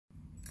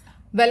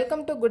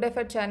Welcome to Good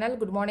Effort channel.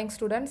 Good morning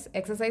students.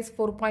 Exercise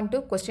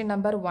 4.2 question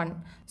number 1.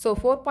 So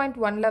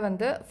 4.1ல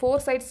வந்து 4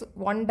 sides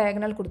 1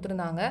 diagonal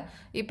கொடுத்திருந்தாங்க.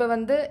 இப்போ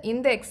வந்து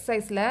இந்த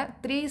exerciseல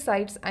 3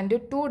 sides and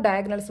 2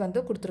 diagonals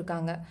வந்து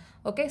கொடுத்திருக்காங்க.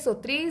 Okay, so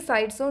 3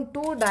 sidesம்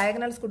 2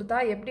 diagonals கொடுத்தா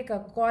எப்படி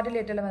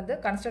quadrilateral வந்து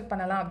construct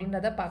பண்ணலாம்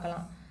அப்படின்றத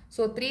பார்க்கலாம்.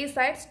 So 3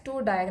 sides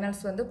 2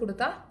 diagonals வந்து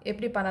கொடுத்தா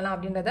எப்படி பண்ணலாம்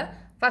அப்படின்றத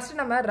first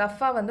நம்ம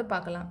ரஃபா வந்து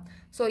பார்க்கலாம்.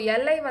 So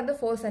LI வந்து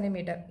 4 cm.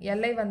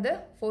 LI வந்து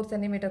 4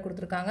 cm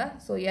கொடுத்திருக்காங்க.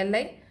 So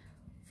LI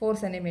 4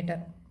 cm.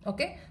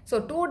 Okay. So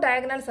 2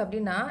 diagonals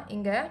அப்படினா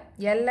இங்க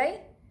LI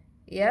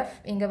F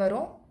இங்க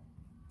வரும்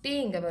T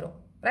இங்க வரும்.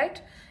 Right.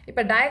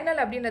 இப்ப diagonal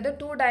அப்படின்றது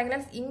 2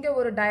 diagonals இங்க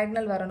ஒரு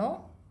diagonal வரணும்.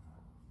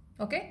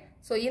 Okay.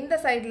 So இந்த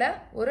sideல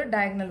ஒரு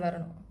diagonal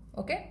வரணும்.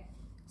 Okay.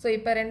 So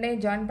இப்ப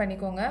ரெண்டையும் join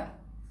பண்ணிக்கோங்க.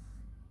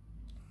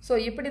 So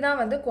இப்படி தான்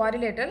வந்து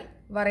quadrilateral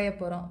வரைய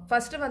போறோம்.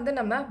 First வந்து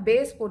நம்ம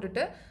base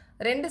போட்டுட்டு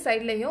ரெண்டு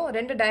சைடுலயும்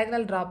ரெண்டு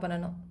diagonal draw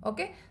பண்ணனும்.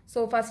 Okay.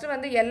 So first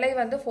வந்து LI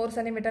வந்து 4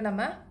 cm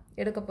நம்ம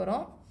எடுக்க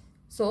போறோம்.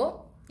 So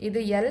இது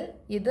L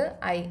இது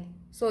I.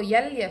 So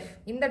LF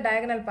இந்த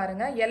diagonal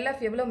பாருங்க. LF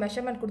எவ்வளவு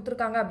measurement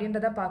கொடுத்திருக்காங்க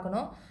அப்படின்றத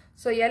பார்க்கணும்.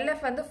 So LF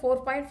வந்து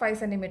 4.5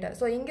 cm.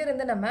 So இங்க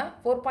இருந்து நம்ம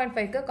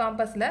 4.5 க்கு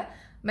காம்பஸ்ல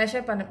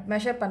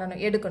measure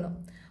பண்ணனும் எடுக்கணும்.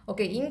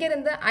 Okay, இங்க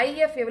இருந்து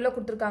IF எவ்வளவு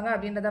கொடுத்திருக்காங்க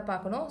அப்படின்றத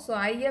பார்க்கணும். So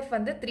IF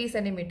வந்து 3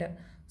 cm.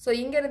 So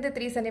இங்க இருந்து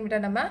 3 cm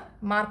நம்ம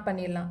மார்க்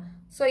பண்ணிடலாம்.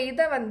 So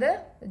இத வந்து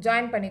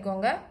join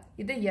பண்ணிக்கோங்க.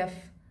 இது F.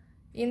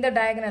 இந்த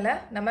diagonal-ஐ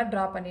நம்ம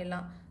draw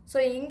பண்ணிடலாம். So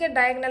இங்க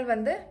diagonal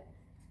வந்து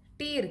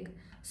T இருக்கு.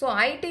 So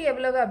IT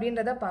எவ்வளவு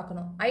அப்படின்றத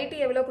பார்க்கணும். IT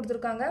எவ்வளவு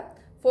கொடுத்திருக்காங்க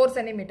 4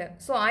 cm.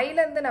 So I ல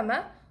இருந்து நம்ம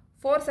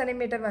 4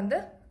 cm வந்து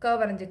curve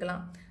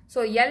வரைஞ்சிக்கலாம்.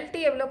 So LT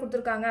எவ்வளவு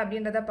கொடுத்திருக்காங்க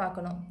அப்படின்றத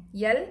பார்க்கணும்.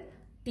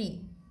 LT.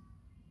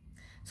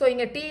 So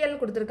இங்க TL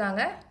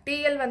கொடுத்திருக்காங்க.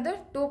 TL வந்து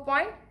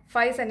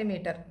 2.5 cm.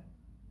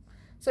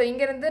 So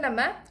இங்க இருந்து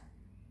நம்ம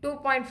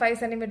 2.5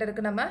 cm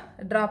க்கு நம்ம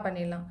draw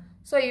பண்ணிடலாம்.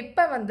 So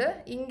இப்போ வந்து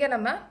இங்க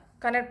நம்ம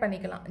கனெக்ட்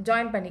பண்ணிக்கலாம்,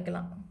 ஜாயின்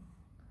பண்ணிக்கலாம்.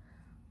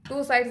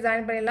 2 sides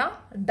join பண்ணிடலாம்,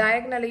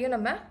 diagonal-ஐயும்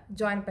நம்ம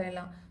join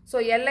பண்ணிடலாம். So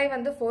LI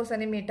வந்து 4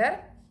 cm,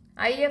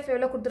 IF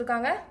எவ்வளவு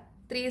கொடுத்திருக்காங்க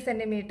 3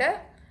 cm.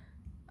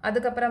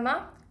 அதுக்கப்புறமா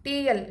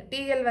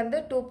TL வந்து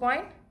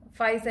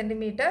 2.5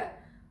 cm.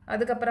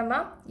 அதுக்கப்புறமா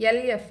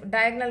LF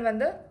diagonal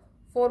வந்து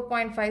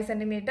 4.5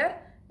 cm.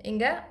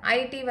 இங்க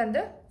IT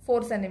வந்து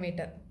 4 cm.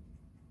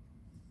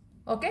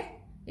 ஓகே,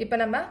 இப்போ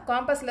நம்ம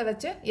காம்பஸ்ல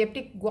வச்சு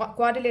எப்படி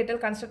quadrilateral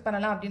construct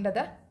பண்ணலாம்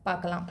அப்படின்றத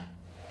பார்க்கலாம்.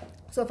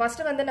 So first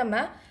வந்து நம்ம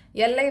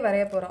LI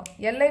வரைய போறோம்.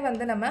 LI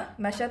வந்து நம்ம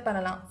measure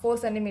பண்ணலாம் 4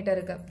 cm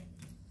இருக்கு.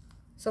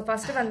 So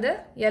first வந்து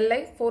LI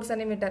 4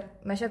 cm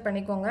measure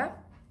பண்ணிக்கோங்க.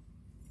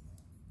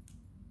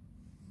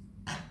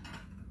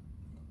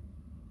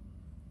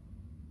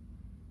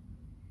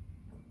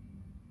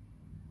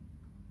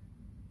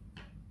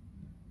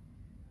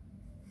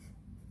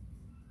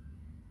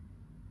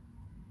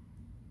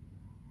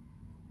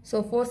 So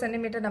 4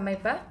 cm நம்ம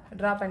இப்ப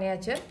draw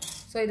பண்ணியாச்சு.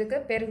 So இதுக்கு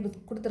பேர்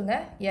கொடுத்துருங்க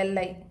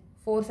LI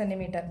 4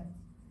 cm.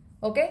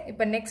 ஓகே,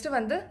 இப்போ நெக்ஸ்ட்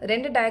வந்து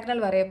ரெண்டு diagonal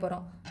வரைய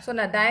போறோம். So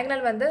நான்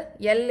diagonal வந்து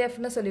LF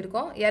னு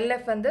சொல்லிருக்கோம்.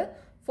 LF வந்து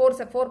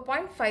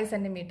 4.5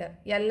 cm.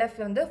 LF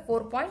வந்து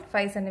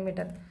 4.5 cm.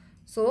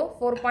 So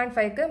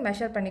 4.5 க்கு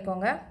மெஷர்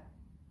பண்ணிக்கோங்க.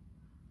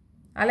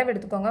 அளவு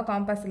எடுத்துக்கோங்க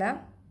காம்பஸ்ல.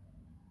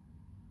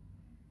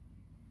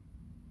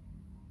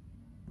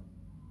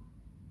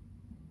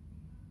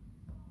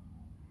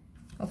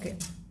 ஓகே.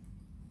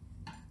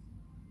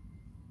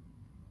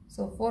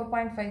 So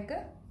 4.5 க்கு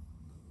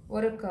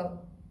ஒரு curve.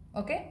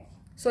 ஓகே.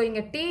 So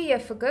இங்க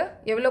TF க்கு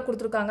எவ்வளவு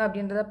கொடுத்திருக்காங்க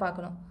அப்படின்றத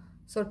பார்க்கணும்.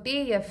 So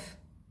TF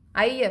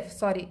IF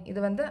sorry இது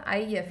வந்து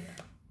IF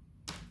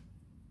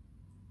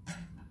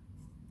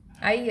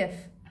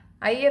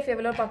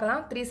எவ்வளவு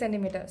பார்க்கலாம் 3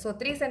 cm. So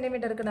 3 cm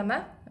க்கு நம்ம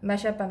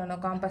மெஷர்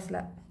பண்ணனும் காம்பஸ்ல.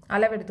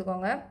 அளவு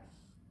எடுத்துக்கோங்க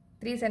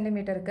 3 cm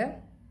க்கு.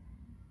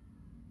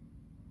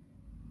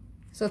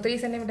 So 3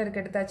 cm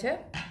க்கு எடுத்தாச்சு.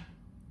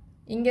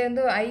 இங்க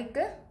இருந்து I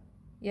க்கு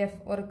F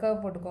ஒரு curve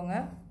போட்டுக்கோங்க.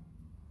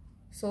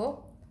 So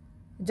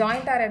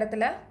joint ஆற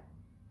இடத்துல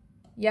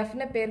F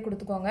னு பேர்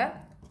கொடுத்துக்கோங்க.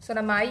 So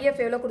நம்ம IF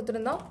எவ்வளவு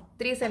கொடுத்திருந்தோம்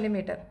 3 cm.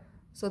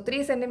 So 3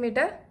 cm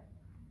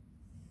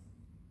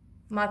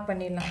மார்க்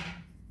பண்ணிடலாம்.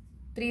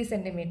 3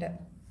 cm.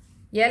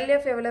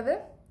 LF எவ்வளவு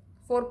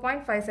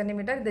 4.5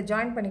 cm. இதை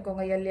ஜாயின்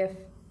பண்ணிக்கோங்க LF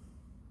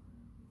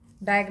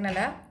diagonal.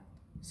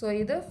 So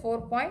இது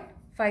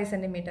 4.5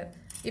 cm.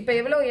 இப்போ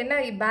எவ்வளவு என்ன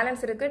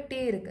பேலன்ஸ் இருக்கு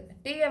T இருக்கு.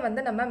 T யை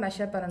வந்து நம்ம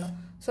மெஷர் பண்ணனும்.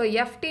 So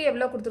FT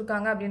எவ்வளவு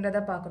கொடுத்திருக்காங்க அப்படின்றத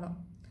பார்க்கணும்.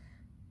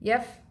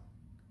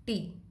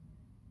 FT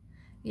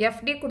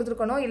FD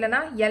கொடுத்திருக்கணும் இல்லனா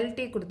LT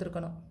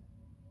கொடுத்திருக்கணும்.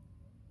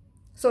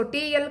 So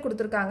TL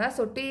கொடுத்திருக்காங்க.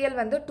 So TL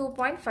வந்து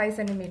 2.5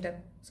 cm.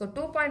 So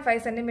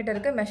 2.5 cm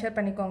க்கு மெஷர்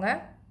பண்ணிக்கோங்க.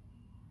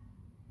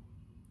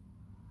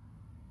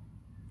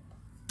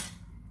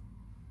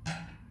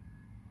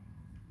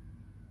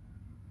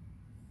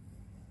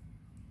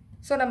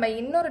 So நம்ம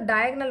இன்னொரு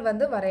diagonal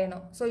வந்து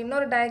வரையணும். So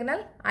இன்னொரு diagonal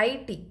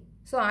IT.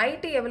 So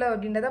IT எவ்வளவு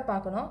அப்படின்றத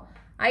பார்க்கணும்.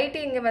 IT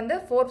இங்க வந்து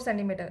 4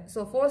 cm.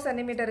 So 4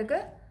 cm க்கு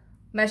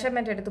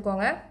மெஷர்மென்ட்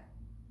எடுத்துக்கோங்க.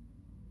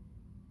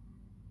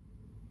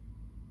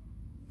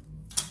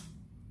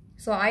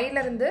 So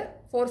ஐலேருந்து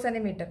 4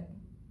 centimetre.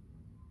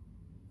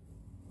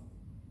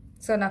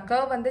 ஸோ நான்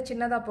கர்வ் வந்து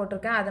சின்னதாக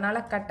போட்டிருக்கேன்,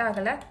 அதனால் கட்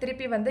ஆகலை.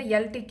 திருப்பி வந்து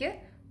எல்டிக்கு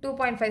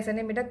 2.5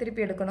 சென்டிமீட்டர்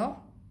திருப்பி எடுக்கணும்.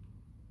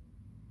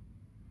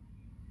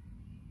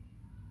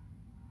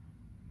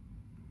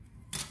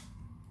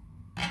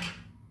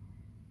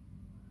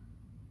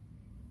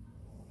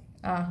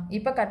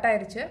 இப்போ கட்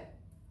ஆயிருச்சு.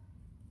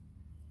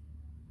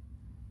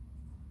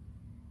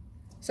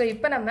 ஸோ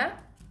இப்போ நம்ம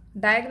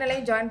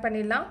டயகனலையும் ஜாயின்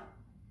பண்ணிடலாம்,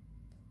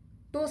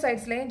 2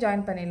 சைட்ஸ்லையும்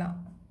ஜாயின் பண்ணிடலாம்.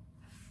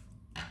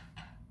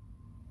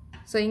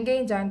 ஸோ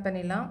இங்கேயும் ஜாயின்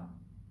பண்ணிடலாம்.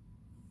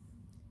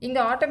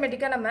 இங்கே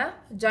ஆட்டோமேட்டிக்காக நம்ம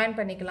ஜாயின்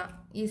பண்ணிக்கலாம்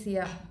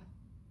ஈஸியாக.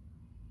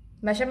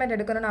 மெஷர்மெண்ட்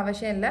எடுக்கணும்னு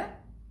அவசியம் இல்லை.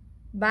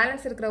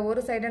 பேலன்ஸ் இருக்கிற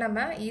ஒரு சைடை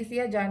நம்ம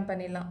ஈஸியாக ஜாயின்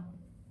பண்ணிடலாம்.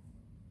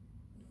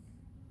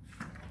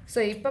 ஸோ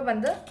இப்போ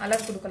வந்து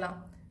அளவு கொடுக்கலாம்.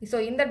 ஸோ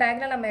இந்த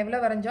டயகனல் நம்ம எவ்வளோ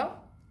வரைஞ்சோம்?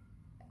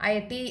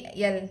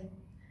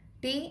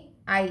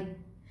 டிஎல்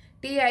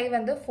டிஐ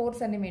வந்து 4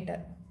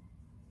 centimetre.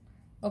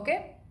 Okay,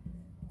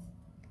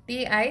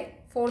 DI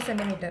 4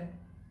 centimetre.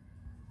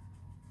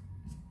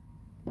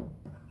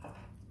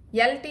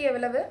 LT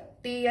எவ்வளவு?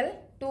 TL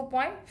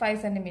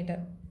 2.5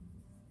 centimetre.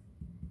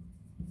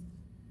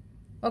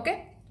 ஓகே,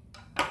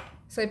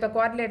 ஸோ இப்போ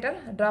குவாட்ரிலேட்டர்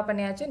ட்ரா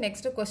பண்ணியாச்சு.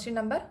 Next question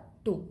number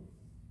 2.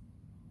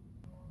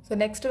 So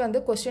next வந்து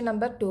question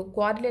number 2,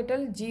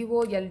 quadrilateral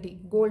GOLD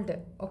gold.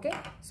 Okay,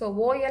 so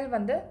OL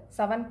வந்து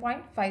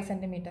 7.5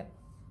 சென்டிமீட்டர்.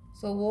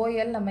 ஸோ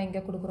OL நம்ம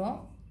இங்கே கொடுக்குறோம்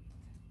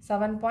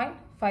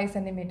 7.5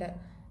 சென்டிமீட்டர்.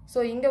 ஸோ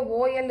இங்கே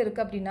OL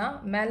இருக்குது அப்படின்னா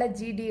மேலே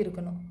GD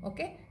இருக்கணும்.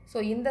 ஓகே, ஸோ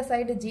இந்த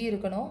சைடு G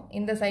இருக்கணும்,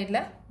 இந்த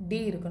சைடில்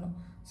D இருக்கணும்.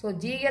 ஸோ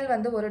GL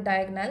வந்து ஒரு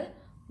டயகனல்,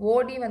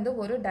 OD வந்து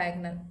ஒரு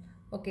டயகனல்.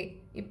 ஓகே,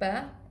 இப்போ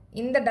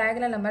இந்த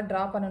டயகனல் நம்ம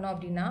ட்ரா பண்ணணும்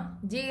அப்படின்னா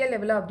GL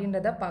எவ்வளோ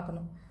அப்படின்றத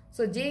பார்க்கணும்.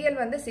 ஸோ GL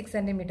வந்து 6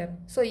 சென்டிமீட்டர்.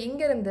 ஸோ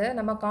இங்கேருந்து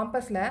நம்ம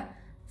காம்பஸில்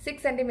 6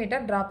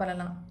 சென்டிமீட்டர் ட்ரா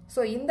பண்ணலாம்.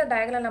 ஸோ இந்த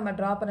டயகனல் நம்ம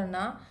ட்ரா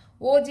பண்ணணும்னா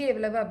OG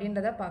எவ்வளவு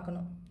அப்படின்றத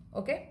பார்க்கணும்.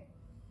 Okay,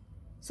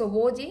 so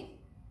OG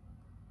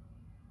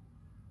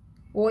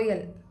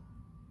OL.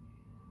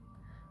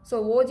 So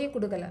OG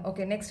கொடுக்கல.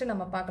 ஓகே, நெக்ஸ்ட்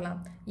நம்ம பார்க்கலாம்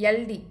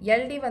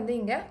LD வந்து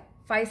இங்கே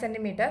 5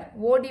 சென்டிமீட்டர்,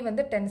 OD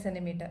வந்து 10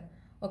 சென்டிமீட்டர்.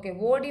 ஓகே,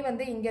 OD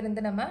வந்து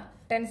இங்கேருந்து நம்ம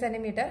 10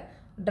 சென்டிமீட்டர்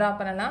ட்ரா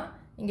பண்ணலாம்.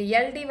 இங்கே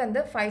LD வந்து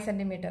 5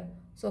 சென்டிமீட்டர்.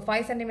 ஸோ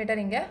 5 சென்டிமீட்டர்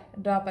இங்கே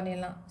ட்ரா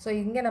பண்ணிடலாம். ஸோ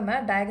இங்கே நம்ம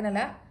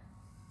டயகனலை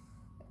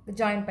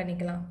ஜாயின்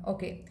பண்ணிக்கலாம்.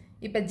 ஓகே,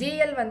 இப்போ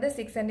GL வந்து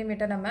 6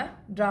 சென்டிமீட்டர் நம்ம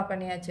ட்ரா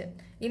பண்ணியாச்சு.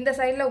 இந்த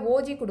சைடில்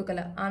OG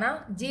கொடுக்கல, ஆனால்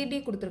GD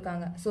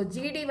கொடுத்துருக்காங்க. ஸோ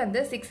GD வந்து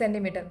 6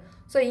 சென்டிமீட்டர்.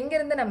 ஸோ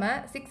இங்கேருந்து நம்ம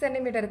 6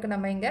 சென்டிமீட்டருக்கு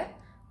நம்ம இங்கே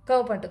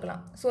கர்வ்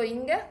பண்ணிட்டுக்கலாம். ஸோ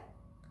இங்கே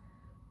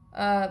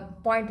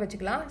பாயிண்ட்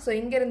வச்சுக்கலாம். ஸோ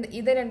இங்கேருந்து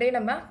இது ரெண்டையும்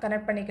நம்ம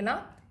கனெக்ட்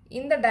பண்ணிக்கலாம்.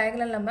 இந்த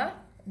டயகனல் நம்ம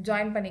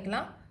ஜாயின்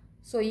பண்ணிக்கலாம்.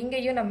 ஸோ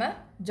இங்கேயும் நம்ம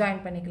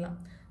ஜாயின் பண்ணிக்கலாம்.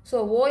 ஸோ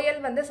OL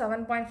வந்து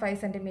 7.5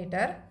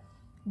 சென்டிமீட்டர்,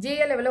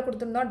 GL எவ்வளோ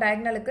கொடுத்துருந்தோம்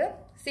டயகனலுக்கு?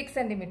 6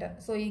 சென்டிமீட்டர்.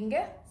 ஸோ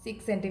இங்கே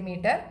 6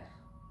 சென்டிமீட்டர்.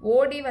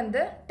 OD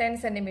வந்து 10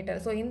 சென்டிமீட்டர்.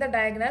 ஸோ இந்த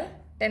டயகனல்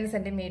 10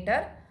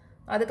 சென்டிமீட்டர்.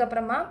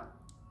 அதுக்கப்புறமா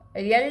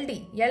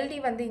LD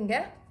வந்து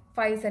இங்கே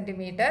 5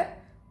 சென்டிமீட்டர்.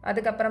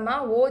 அதுக்கப்புறமா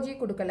OG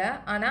கொடுக்கல,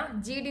 ஆனால்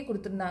GD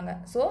கொடுத்துருந்தாங்க.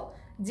 ஸோ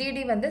GD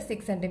வந்து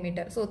 6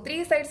 சென்டிமீட்டர். ஸோ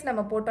 3 சைட்ஸ்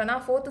நம்ம போட்டோன்னா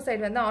 4th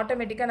சைடு வந்து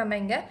ஆட்டோமேட்டிக்காக நம்ம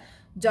இங்கே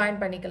ஜாயின்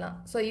பண்ணிக்கலாம்.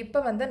 ஸோ இப்போ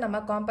வந்து நம்ம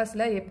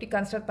காம்பஸில் எப்படி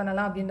கன்ஸ்ட்ரக்ட்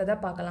பண்ணலாம் அப்படின்றத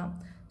பார்க்கலாம்.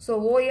 ஸோ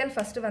OL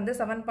ஃபஸ்ட்டு வந்து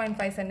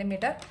 7.5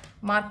 சென்டிமீட்டர்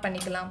மார்க்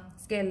பண்ணிக்கலாம்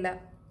ஸ்கேலில்.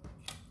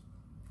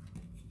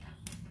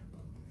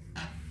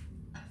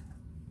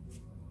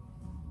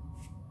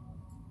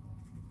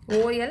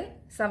 OL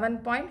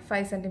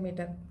 7.5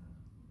 centimetre.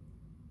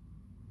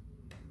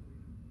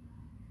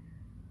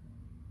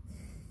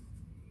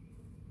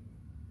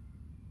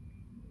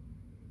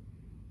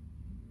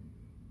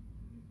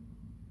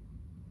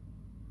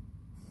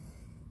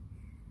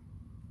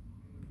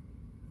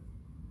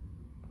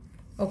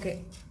 ஓகே,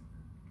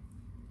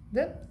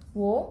 இது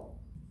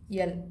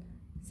OL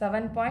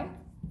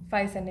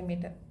 7.5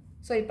 சென்டிமீட்டர்.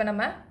 ஸோ இப்போ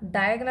நம்ம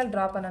டயகனல்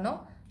ட்ரா பண்ணணும்.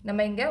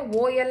 நம்ம இங்கே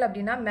OL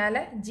அப்படின்னா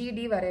மேலே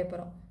GD வரைய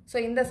போகிறோம். ஸோ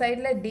இந்த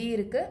சைடில் D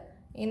இருக்குது,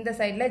 இந்த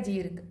சைடில் G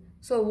இருக்குது.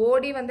 ஸோ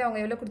OD வந்து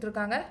அவங்க எவ்வளோ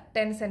கொடுத்துருக்காங்க?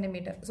 10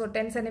 சென்டிமீட்டர். ஸோ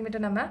 10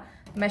 சென்டிமீட்டர் நம்ம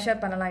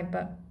மெஷர் பண்ணலாம்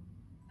இப்போ.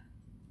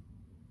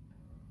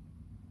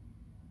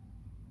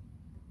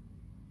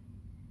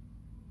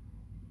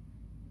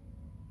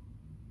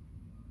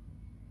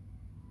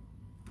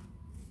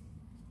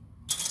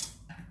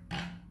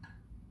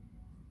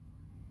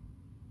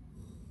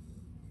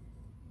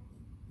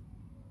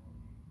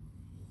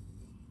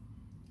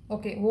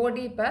 ஓகே, OD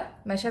இப்போ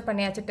மெஷர்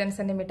பண்ணியாச்சு 10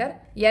 சென்டிமீட்டர்.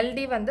 LD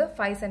வந்து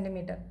 5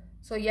 சென்டிமீட்டர்.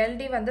 ஸோ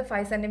LD வந்து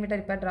 5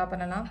 சென்டிமீட்டர் இப்போ ட்ரா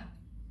பண்ணலாம்.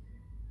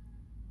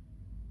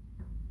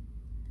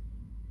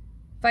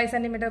 5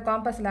 சென்டிமீட்டர்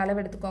காம்பஸில்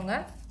அளவு எடுத்துக்கோங்க.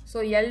 ஸோ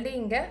LD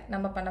இங்கே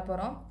நம்ம பண்ண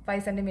போகிறோம்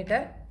 5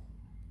 சென்டிமீட்டர்.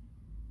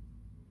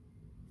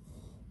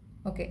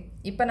 ஓகே,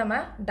 இப்போ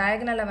நம்ம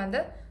டயகனலை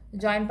வந்து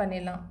ஜாயின்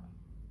பண்ணிடலாம்.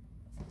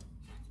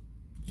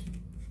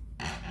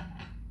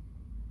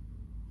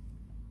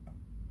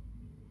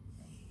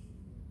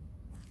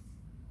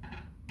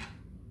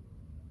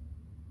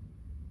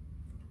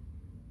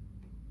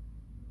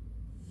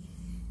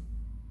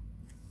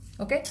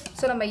 ஓகே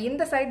ஸோ நம்ம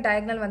இந்த சைட்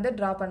டயக்னல் வந்து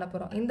ட்ரா பண்ண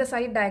போகிறோம். இந்த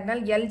சைட்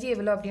டயக்னல் எல்ஜி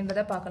எவ்வளோ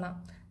அப்படின்றத பார்க்கலாம்.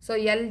 ஸோ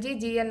எல்ஜி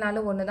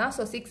ஜிஎல்னாலும் ஒன்று தான்.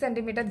 ஸோ 6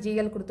 சென்டிமீட்டர்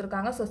ஜிஎல்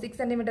கொடுத்துருக்காங்க. ஸோ 6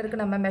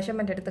 சென்டிமீட்டருக்கு நம்ம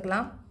மெஷர்மெண்ட்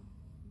எடுத்துக்கலாம்.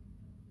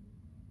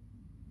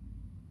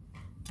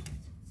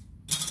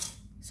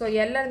 ஸோ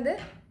எல்லேருந்து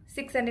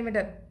 6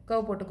 சென்டிமீட்டர்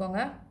கர்வ் போட்டுக்கோங்க.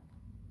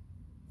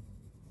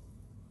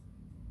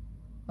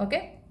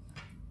 ஓகே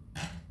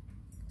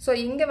ஸோ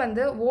இங்கே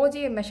வந்து ஓஜி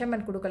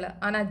மெஷர்மெண்ட் கொடுக்கல,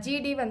 ஆனால்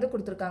ஜிடி வந்து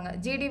கொடுத்துருக்காங்க.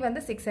 ஜிடி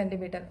வந்து 6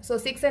 சென்டிமீட்டர். ஸோ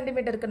 6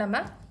 சென்டிமீட்டருக்கு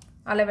நம்ம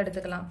அளவு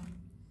எடுத்துக்கலாம்.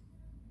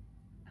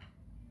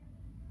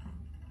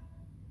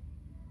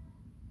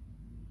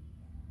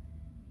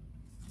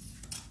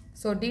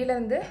 ஸோ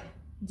டிலேருந்து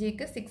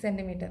ஜிக்கு 6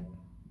 சென்டிமீட்டர்.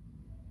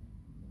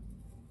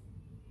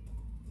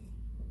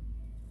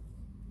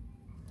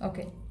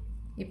 ஓகே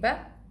இப்போ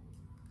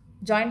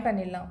ஜாயின்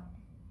பண்ணிடலாம்.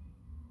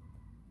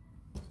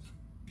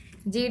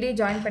 ஜிடி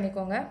ஜாயின்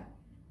பண்ணிக்கோங்க.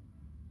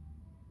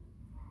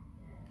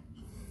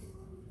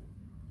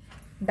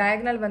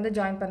 டயக்னல் வந்து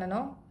ஜாயின்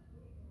பண்ணணும்.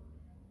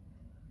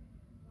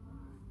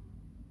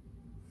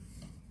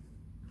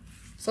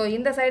 ஸோ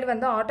இந்த சைடு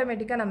வந்து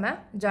ஆட்டோமேட்டிக்காக நம்ம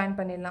ஜாயின்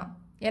பண்ணிடலாம்.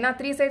 ஏன்னா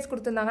 3 சைட்ஸ்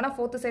கொடுத்துருந்தாங்கன்னா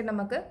 4th சைடு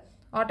நமக்கு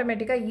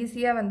ஆட்டோமேட்டிக்காக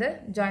ஈஸியாக வந்து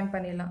ஜாயின்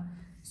பண்ணிடலாம்.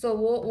 ஸோ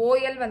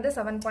ஓஎல் வந்து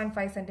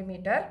 7.5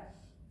 சென்டிமீட்டர்,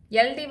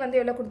 எல்டி வந்து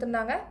எவ்வளோ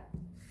கொடுத்துருந்தாங்க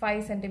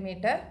 5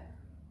 சென்டிமீட்டர்,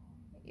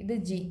 இது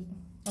ஜி.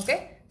 ஓகே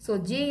ஸோ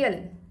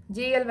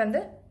ஜிஎல்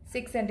வந்து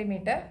 6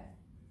 சென்டிமீட்டர்,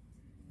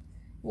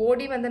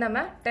 ஓடி வந்து நம்ம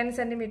 10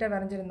 centimetre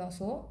வரைஞ்சிருந்தோம்.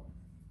 So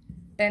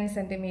 10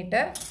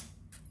 centimetre,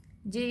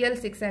 GL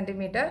 6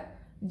 centimetre,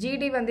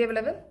 GT வந்து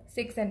எவ்வளவு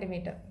 6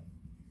 சென்டிமீட்டர்.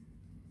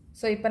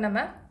 ஸோ இப்போ நம்ம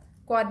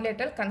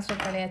குவாட்ரிலேட்டரல்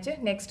கன்ஸ்ட்ரக்ட் பண்ணியாச்சு.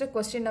 Next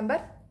question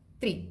number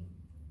 3.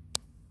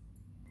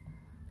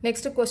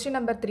 Next question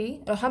number 3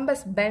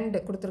 ரொஹம்பஸ் bend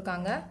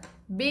கொடுத்துருக்காங்க,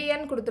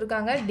 பிஎன்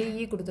கொடுத்துருக்காங்க,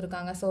 டிஇ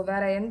கொடுத்துருக்காங்க. ஸோ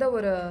வேறு எந்த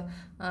ஒரு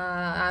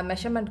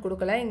மெஷர்மெண்ட்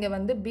கொடுக்கல. இங்கே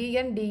வந்து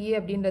பிஎன் டிஇ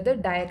அப்படின்றது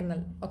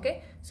டயக்னல். ஓகே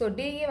ஸோ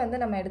டிஇ வந்து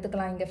நம்ம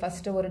எடுத்துக்கலாம். இங்கே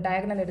ஃபஸ்ட்டு ஒரு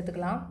டயக்னல்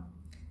எடுத்துக்கலாம்.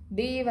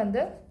 டிஇ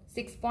வந்து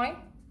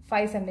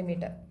 6.5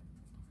 சென்டிமீட்டர்.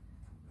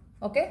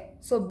 ஓகே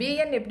ஸோ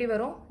பிஎன் எப்படி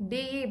வரும்,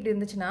 டிஇ இப்படி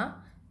இருந்துச்சுன்னா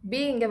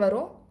பி இங்கே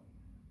வரும்,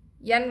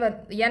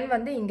 என்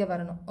வந்து இங்கே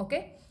வரணும். ஓகே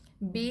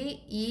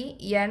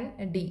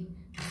பிஇஎன்டி.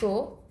 ஸோ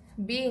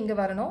பி இங்கே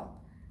வரணும்,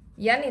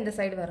 என் இந்த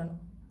சைடு வரணும்.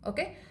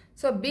 ஓகே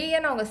ஸோ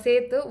பிஎன் அவங்க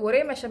சேர்த்து ஒரே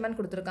மெஷர்மெண்ட்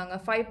கொடுத்துருக்காங்க,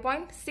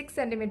 5.6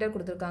 சென்டிமீட்டர்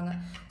கொடுத்துருக்காங்க.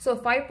 ஸோ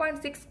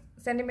 5.6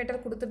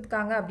 சென்டிமீட்டர்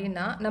கொடுத்துருக்காங்க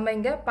அப்படின்னா நம்ம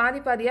இங்கே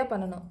பாதி பாதியாக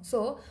பண்ணணும். ஸோ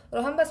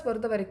ரொஹம்பஸ்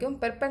பொறுத்த வரைக்கும்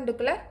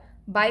perpendicular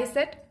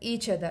bisect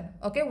each other.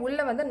 Okay உள்ள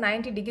வந்து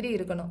 90 டிகிரி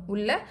இருக்கணும்,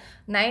 உள்ள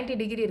 90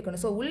 டிகிரி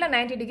இருக்கணும். ஸோ உள்ள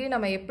 90 டிகிரி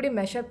நம்ம எப்படி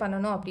மெஷர்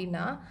பண்ணணும்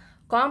அப்படின்னா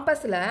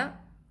காம்பஸில்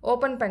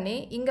ஓப்பன் பண்ணி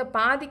இங்கே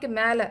பாதிக்கு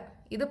மேலே,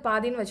 இது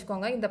பாதின்னு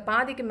வச்சுக்கோங்க, இந்த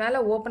பாதிக்கு மேலே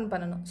ஓப்பன்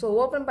பண்ணணும். ஸோ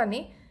ஓப்பன் பண்ணி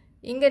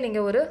இங்கே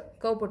நீங்கள் ஒரு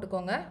கர்வ்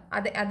போட்டுக்கோங்க.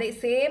 அதே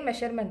சேம்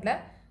மெஷர்மெண்ட்டில்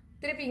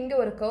திருப்பி இங்கே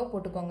ஒரு கர்வ்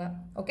போட்டுக்கோங்க.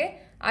 ஓகே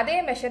அதே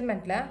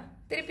மெஷர்மெண்ட்டில்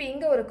திருப்பி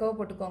இங்கே ஒரு கர்வ்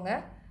போட்டுக்கோங்க.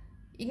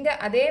 இங்கே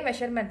அதே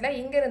மெஷர்மெண்ட்டில்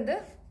இங்கேருந்து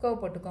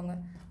கர்வ் போட்டுக்கோங்க.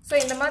 ஸோ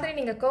இந்த மாதிரி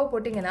நீங்கள் கர்வ்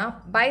போட்டிங்கன்னா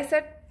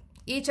பைசெட்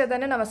ஈச்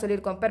அதர்னு நம்ம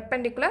சொல்லியிருக்கோம்,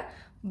 பெர்பெண்டிகுலர்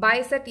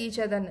பைசெட் ஈச்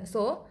அதர்னு.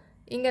 ஸோ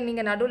இங்கே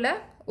நீங்கள் நடுவில்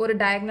ஒரு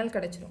டயக்னல்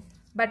கிடச்சிரும்.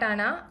 பட்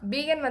ஆனால்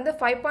பிஎன் வந்து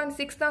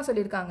 5.6 தான்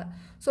சொல்லியிருக்காங்க.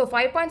 ஸோ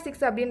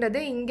 5.6 அப்படின்றது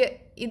இங்கே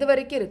இது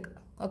வரைக்கும் இருக்குது.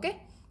 ஓகே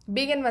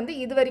பிஎன் வந்து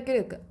இது வரைக்கும்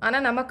இருக்குது,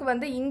 ஆனால் நமக்கு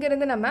வந்து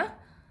இங்கேருந்து நம்ம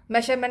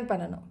மெஷர்மெண்ட்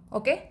பண்ணணும்.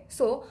 ஓகே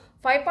ஸோ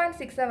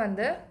 5.6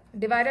 வந்து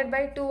டிவைடட்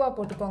பை 2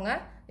 போட்டுக்கோங்க.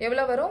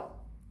 எவ்வளோ வரும்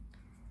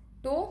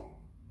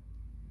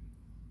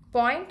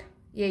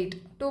 2.8.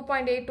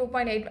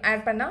 2.8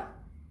 ஆட் பண்ணால்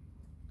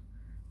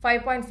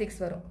 5.6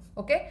 வரும்.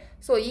 ஓகே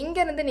ஸோ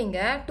இங்கேருந்து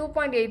நீங்கள்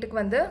 2.8க்கு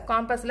வந்து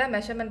காம்பஸில்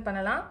மெஷர்மெண்ட்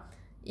பண்ணலாம்.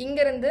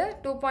 இங்கேருந்து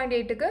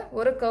 2.8க்கு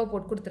ஒரு கர்வ்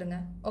போட்டு கொடுத்துருங்க.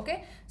 ஓகே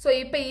ஸோ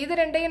இப்போ இது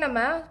ரெண்டையும் நம்ம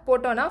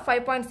போட்டோன்னா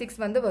 5.6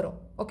 வந்து வரும்.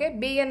 ஓகே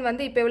பிஎன்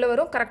வந்து இப்போ எவ்வளோ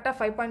வரும், கரெக்டாக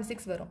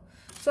 5.6 வரும்.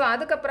 ஸோ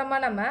அதுக்கப்புறமா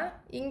நம்ம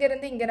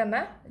இங்கேருந்து இங்கே நம்ம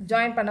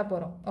ஜாயின் பண்ண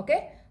போகிறோம். ஓகே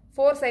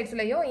 4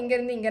 சைட்ஸ்லையும்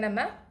இங்கேருந்து இங்கே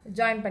நம்ம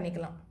ஜாயின்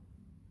பண்ணிக்கலாம்.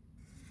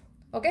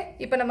 ஓகே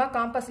இப்போ நம்ம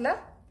காம்பஸில்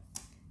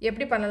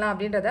எப்படி பண்ணலாம்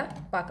அப்படின்றத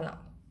பார்க்கலாம்.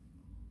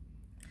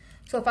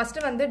 ஸோ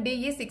ஃபஸ்ட்டு வந்து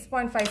டிஇ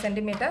 6.5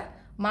 சென்டிமீட்டர்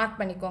மார்க்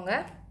பண்ணிக்கோங்க.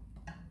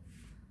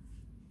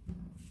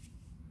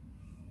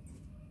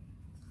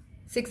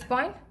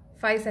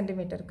 6.5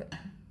 சென்டிமீட்டருக்கு.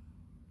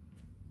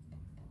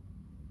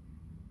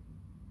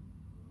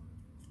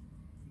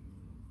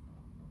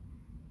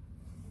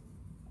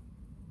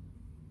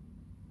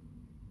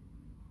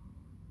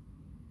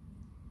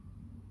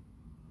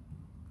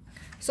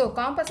 ஸோ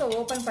காம்பஸை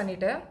ஓப்பன்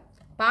பண்ணிவிட்டு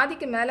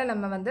பாதிக்கு மேலே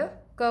நம்ம வந்து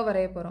கர்வ்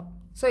வரைய போகிறோம்.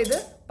 ஸோ இது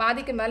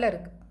பாதிக்கு மேலே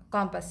இருக்குது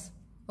காம்பஸ்.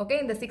 ஓகே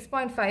இந்த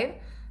 6.5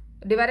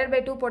 டிவைடட் பை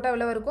 2 போட்டால்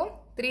எவ்வளோ இருக்கும்,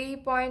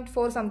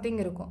 3.4 சம்திங்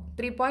இருக்கும்,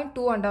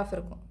 3.2½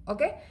 இருக்கும்.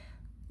 ஓகே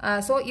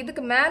ஸோ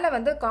இதுக்கு மேலே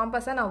வந்து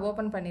காம்பஸை நான்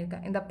ஓப்பன்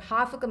பண்ணியிருக்கேன், இந்த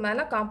ஹாஃபுக்கு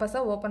மேலே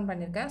காம்பஸை ஓப்பன்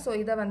பண்ணியிருக்கேன். ஸோ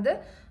இதை வந்து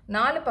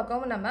 4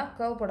 பக்கமும் நம்ம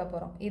கர்வ் போட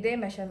போகிறோம் இதே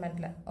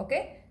மெஷர்மெண்ட்டில். ஓகே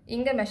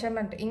இங்கே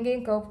மெஷர்மெண்ட்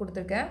இங்கேயும் கர்வ்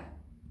கொடுத்துருக்கேன்,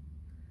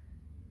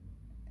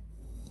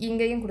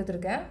 இங்கேயும்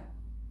கொடுத்துருக்கேன்.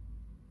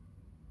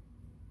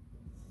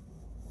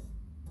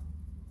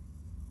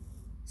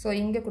 ஸோ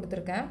இங்கே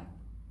கொடுத்துருக்கேன்.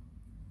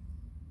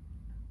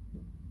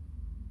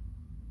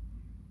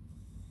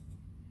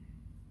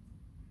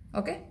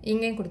 ஓகே,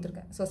 இங்கேயும்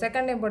கொடுத்துருக்கேன். ஸோ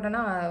செகண்ட் டைம்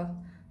போட்டோன்னா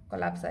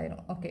கொலாப்ஸ்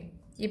ஆயிரும். ஓகே,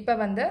 இப்போ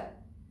வந்து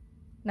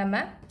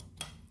நம்ம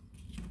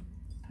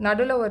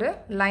நடுவில் ஒரு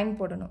லைன்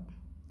போடணும்.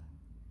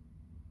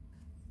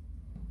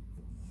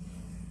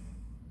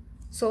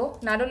 ஸோ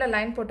நடுவில்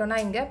லைன் போட்டோன்னா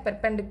இங்கே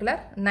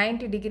பெர்பெண்டிகுலர்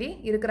 90 டிகிரி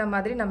இருக்கிற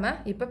மாதிரி நம்ம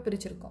இப்போ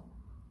பிரிச்சிருக்கோம்.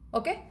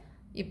 ஓகே,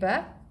 இப்போ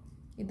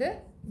இது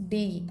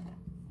டிஇ.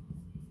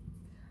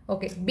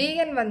 ஓகே,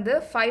 பிஎன் வந்து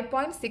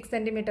 5.6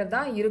 சென்டிமீட்டர்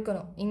தான்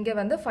இருக்கணும். இங்கே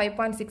வந்து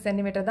 5.6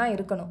 சென்டிமீட்டர் தான்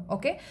இருக்கணும்.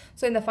 ஓகே,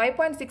 ஸோ இந்த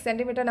 5.6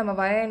 சென்டிமீட்டர் நம்ம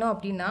வரையணும்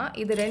அப்படின்னா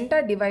இது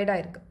ரெண்டாக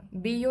டிவைடாக இருக்குது.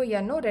 பியும்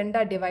என்னும்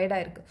ரெண்டாக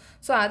டிவைடாக இருக்குது.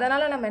 ஸோ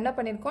அதனால் நம்ம என்ன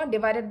பண்ணியிருக்கோம்,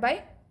 டிவைடட் பை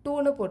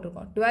 2ன்னு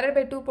போட்டிருக்கோம். டிவைடட்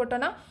பை 2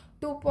 போட்டோன்னா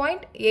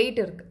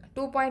 2.8 இருக்குது.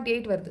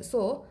 2.8 வருது.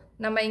 ஸோ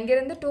நம்ம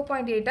இங்கேருந்து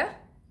 2.8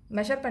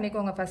 மெஷர்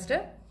பண்ணிக்கோங்க ஃபஸ்ட்டு.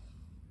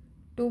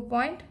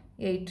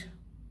 2.8.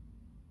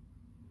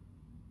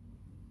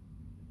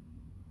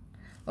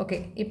 ஓகே,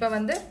 இப்போ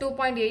வந்து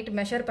 2.8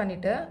 மெஷர்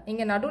பண்ணிவிட்டு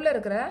இங்கே நடுவில்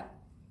இருக்கிற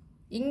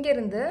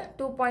இங்கேருந்து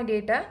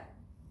 2.8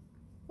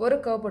 ஒரு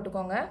கர்வ்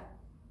போட்டுக்கோங்க.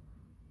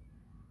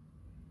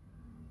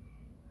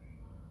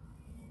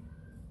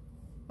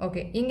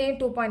 ஓகே, இங்கேயும்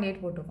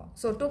 2.8 போட்டிருக்கோம்.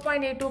 ஸோ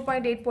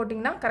 2.8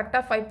 போட்டிங்கன்னா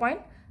கரெக்டாக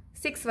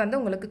 5.6 வந்து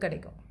உங்களுக்கு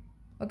கிடைக்கும்.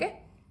 ஓகே,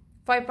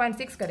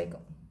 5.6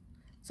 கிடைக்கும்.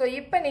 ஸோ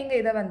இப்போ நீங்கள்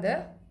இதை வந்து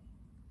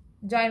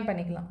ஜாயின்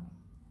பண்ணிக்கலாம்.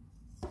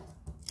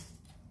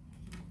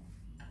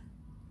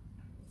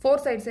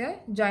 4 சைட்ஸையும்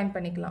ஜாயின்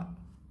பண்ணிக்கலாம்.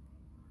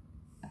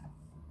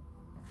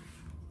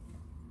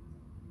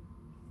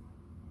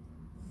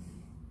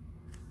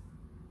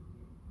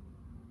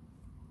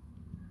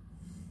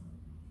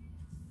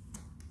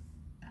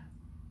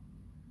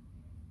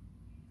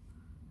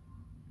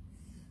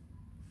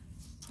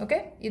 ஓகே,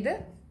 இது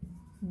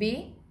பி,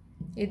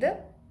 இது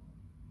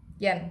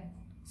என்.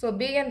 ஸோ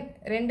பிஎன்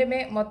ரெண்டுமே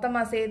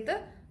மொத்தமாக சேர்த்து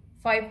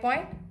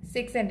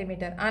 5.6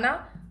 சென்டிமீட்டர். ஆனால்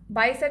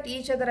பைசெட்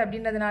ஈச் அதர்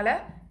அப்படின்றதுனால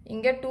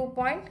இங்கே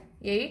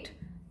 2.8,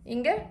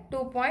 இங்கே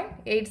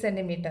 2.8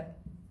 சென்டிமீட்டர்.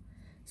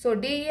 ஸோ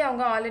டிஇ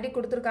அவங்க ஆல்ரெடி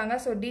கொடுத்துருக்காங்க.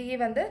 ஸோ டிஇ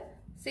வந்து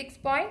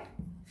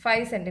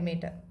 6.5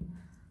 சென்டிமீட்டர்.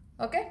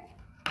 ஓகே,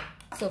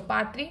 ஸோ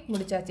பார்ட் 3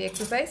 முடிச்சாச்சு.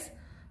 எக்ஸசைஸ்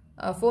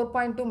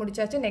 4.2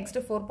 முடிச்சாச்சு.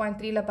 நெக்ஸ்ட்டு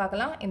 4.3ல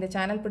பார்க்கலாம். இந்த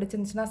சேனல்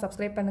பிடிச்சிருந்துச்சுன்னா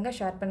சப்ஸ்கிரைப் பண்ணுங்கள்,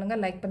 ஷேர்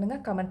பண்ணுங்கள், லைக்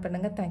பண்ணுங்கள், கமெண்ட்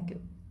பண்ணுங்கள். தேங்க்யூ.